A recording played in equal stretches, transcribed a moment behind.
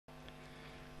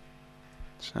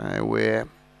So we're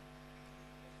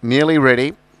nearly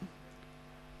ready.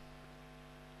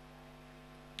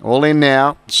 All in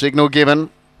now. Signal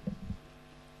given.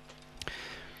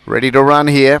 Ready to run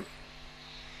here.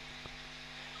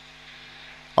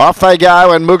 Off they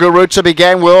go, and Muguruza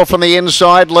began well from the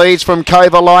inside. Leads from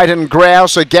Coverlight and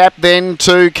Grouse. A gap then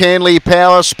to Canley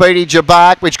Power, Speedy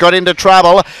Jabak, which got into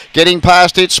trouble. Getting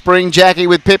past it, Spring Jackie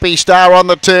with Pippi Star on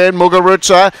the turn.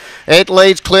 Muguruza, it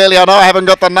leads clearly. I know I haven't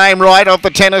got the name right of the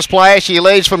tennis player. She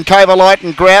leads from Coverlight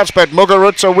and Grouse, but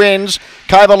Muguruza wins.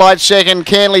 Coverlight second,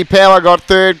 Canley Power got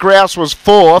third, Grouse was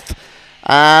fourth.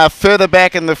 Further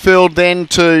back in the field then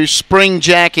to Spring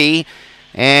Jackie.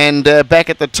 And back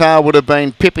at the tail would have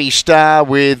been Pippi Star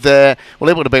with, well,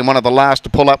 it would have been one of the last to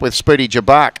pull up with Speedy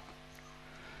Jabak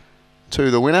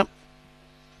to the winner.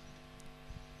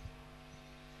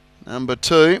 Number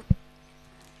 2.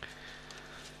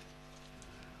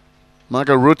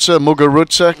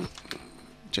 Muguruza.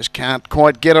 Just can't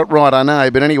quite get it right, I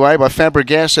know. But anyway, by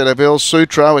Fabregas out of El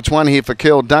Sutro, it's one here for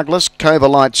Curl Douglas.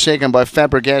 Coverlight second by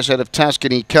Fabregas out of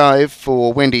Tuscany Cove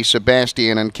for Wendy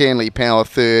Sebastian, and Canley Power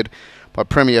third by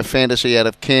Premier Fantasy out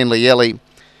of Canley Ellie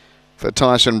for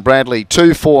Tyson Bradley.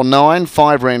 2-4-9,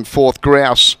 5 ran fourth.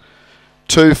 Grouse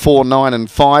 2-4-9 and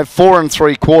 5, 4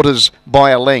 3/4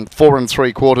 by a length. 4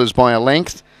 3/4 by a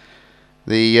length.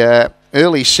 The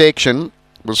early section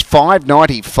was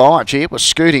 5.95. Gee, it was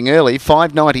scooting early.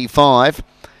 5.95.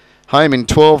 Home in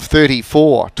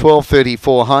 12.34.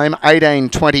 12.34 home.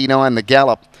 18.29 the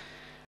gallop.